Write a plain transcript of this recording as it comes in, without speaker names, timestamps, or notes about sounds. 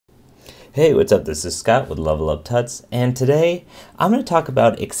Hey, what's up? This is Scott with Level Up Tuts, and today I'm going to talk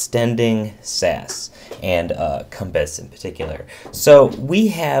about extending Sass and Compass in particular. So we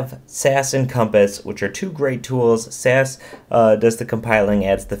have Sass and Compass, which are two great tools. Sass does the compiling,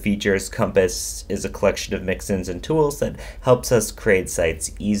 adds the features. Compass is a collection of mixins and tools that helps us create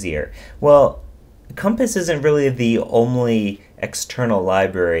sites easier. Well, Compass isn't really the only external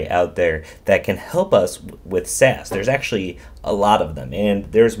library out there that can help us with Sass. There's actually a lot of them, and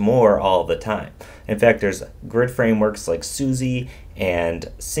there's more all the time. In fact, there's grid frameworks like Suzy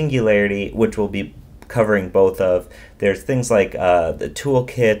and Singularity, which we'll be covering both of. There's things like the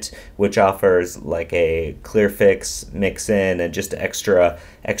toolkit, which offers like a clear fix, mix-in, and just extra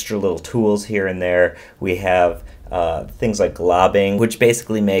little tools here and there. We have things like globbing, which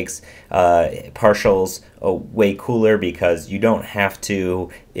basically makes partials way cooler because you don't have to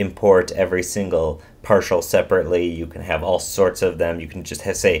import every single partial separately. You can have all sorts of them. You can just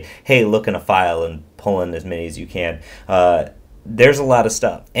say, hey, look in a file and pull in as many as you can. There's a lot of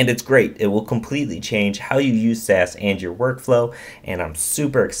stuff, and it's great. It will completely change how you use Sass and your workflow, and I'm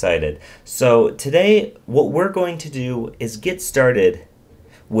super excited. So today, what we're going to do is get started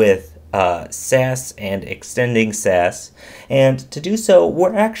with Sass and extending Sass, and to do so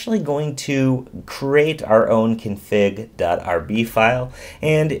we're actually going to create our own config.rb file,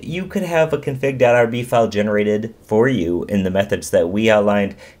 and you could have a config.rb file generated for you in the methods that we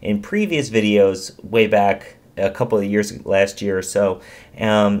outlined in previous videos way back a couple of years, last year or so,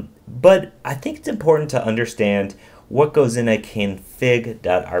 but I think it's important to understand what goes in a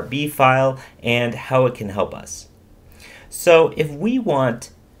config.rb file and how it can help us. So if we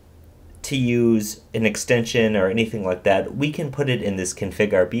want to use an extension or anything like that, we can put it in this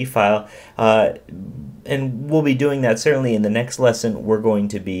config.rb file, and we'll be doing that certainly in the next lesson. We're going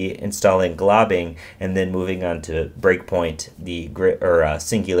to be installing globbing and then moving on to breakpoint, the grid or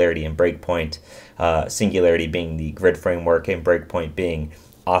Singularity and breakpoint. Singularity being the grid framework and breakpoint being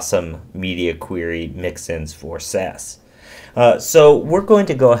awesome media query mix-ins for Sass. So we're going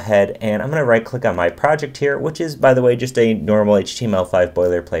to go ahead and I'm going to right click on my project here, which is, by the way, just a normal HTML5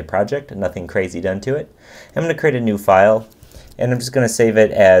 boilerplate project, nothing crazy done to it. I'm going to create a new file, and I'm just going to save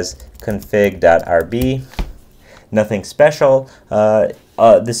it as config.rb. Nothing special.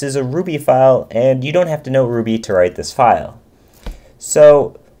 This is a Ruby file, and you don't have to know Ruby to write this file.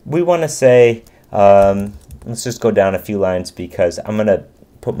 So we want to say, let's just go down a few lines because I'm going to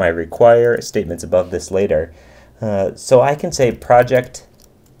put my require statements above this later. So I can say project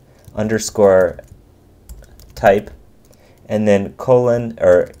underscore type and then colon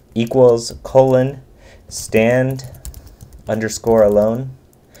or equals colon stand underscore alone.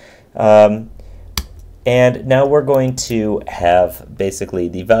 And now we're going to have basically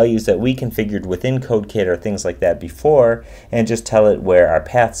the values that we configured within CodeKit or things like that before, and just tell it where our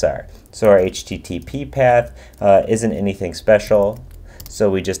paths are. So our HTTP path isn't anything special,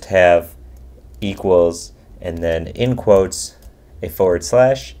 so we just have equals and then in quotes a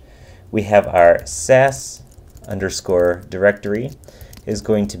 /. We have our Sass underscore directory is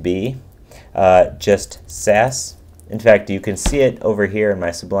going to be just Sass. In fact, you can see it over here in my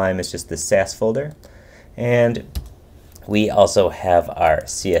Sublime. It's just the Sass folder. And we also have our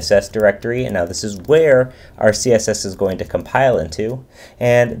CSS directory, and now this is where our CSS is going to compile into,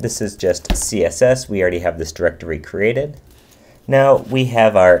 and this is just CSS. We already have this directory created. Now we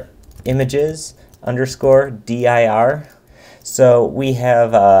have our images underscore dir. So we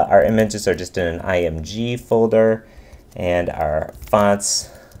have our images are just in an img folder, and our fonts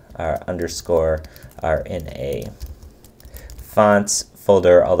are underscore are in a fonts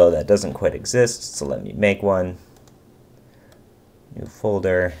folder, although that doesn't quite exist, so let me make one. New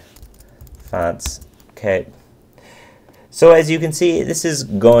folder, fonts, okay. So as you can see, this is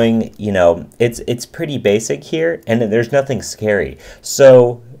going, it's pretty basic here, and there's nothing scary.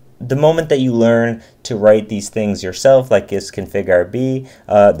 So the moment that you learn to write these things yourself, like this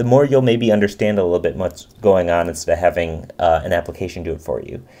config.rb, the more you'll maybe understand a little bit what's going on instead of having an application do it for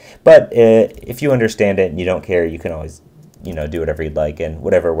you. But if you understand it and you don't care, you can always do whatever you'd like and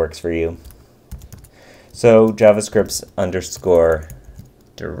whatever works for you. So JavaScript's underscore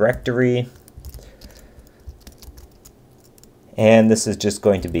directory, and this is just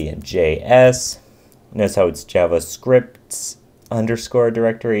going to be in JS. Notice how it's JavaScript's underscore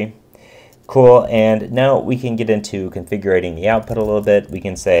directory. Cool, and now we can get into configuring the output a little bit. We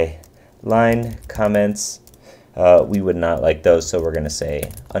can say line comments. We would not like those, so we're going to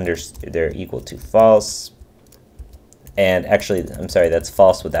say they're equal to false. And actually, I'm sorry, that's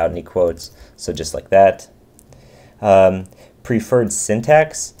false without any quotes, so just like that. Preferred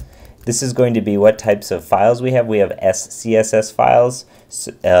syntax. This is going to be what types of files we have. We have SCSS files,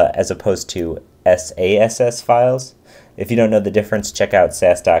 as opposed to SASS files. If you don't know the difference, check out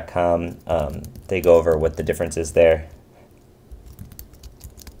sass.com. They go over what the difference is there.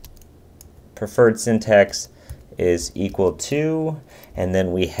 Preferred syntax is equal to, and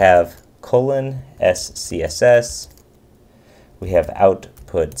then we have colon SCSS. We have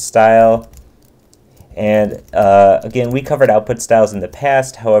output style. And again, we covered output styles in the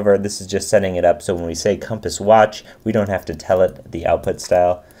past. However, this is just setting it up so when we say Compass Watch, we don't have to tell it the output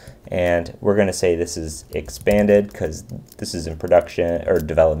style. And we're going to say this is expanded because this is in production or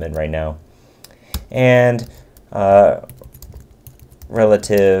development right now. And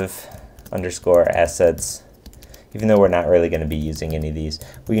relative underscore assets, even though we're not really going to be using any of these,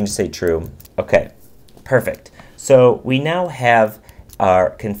 we can just say true. Okay, perfect. So we now have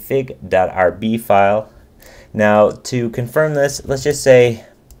our config.rb file. Now to confirm this, let's just say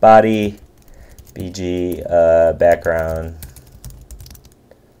body bg background.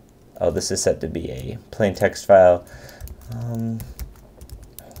 Oh, this is set to be a plain text file.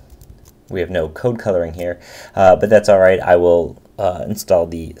 We have no code coloring here, but that's all right. I will install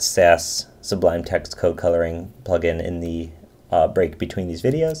the Sass Sublime Text code coloring plugin in the break between these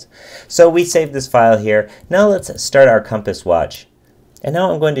videos. So we saved this file here. Now let's start our Compass Watch. And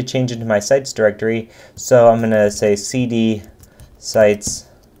now I'm going to change it to my sites directory. So I'm going to say cd sites,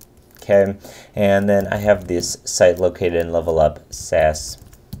 okay, and then I have this site located in Level Up Sass,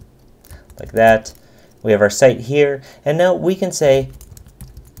 like that. We have our site here, and now we can say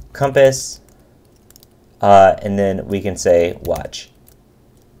Compass, and then we can say watch.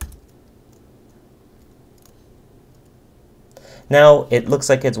 Now it looks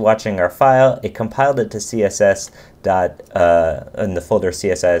like it's watching our file. It compiled it to CSS in the folder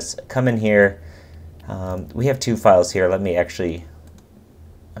CSS. Come in here. We have two files here. I'm going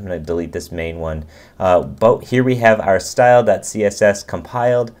to delete this main one. But here we have our style.css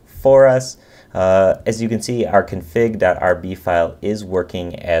compiled for us. As you can see, our config.rb file is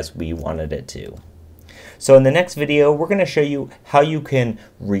working as we wanted it to. So in the next video, we're going to show you how you can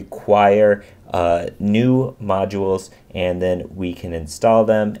require new modules, and then we can install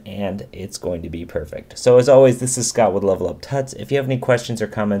them, and it's going to be perfect. So as always, this is Scott with Level Up Tuts. If you have any questions or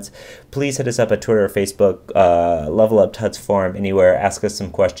comments, please hit us up at Twitter or Facebook, Level Up Tuts forum, anywhere. Ask us some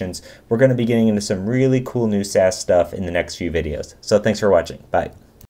questions. We're going to be getting into some really cool new Sass stuff in the next few videos. So thanks for watching. Bye.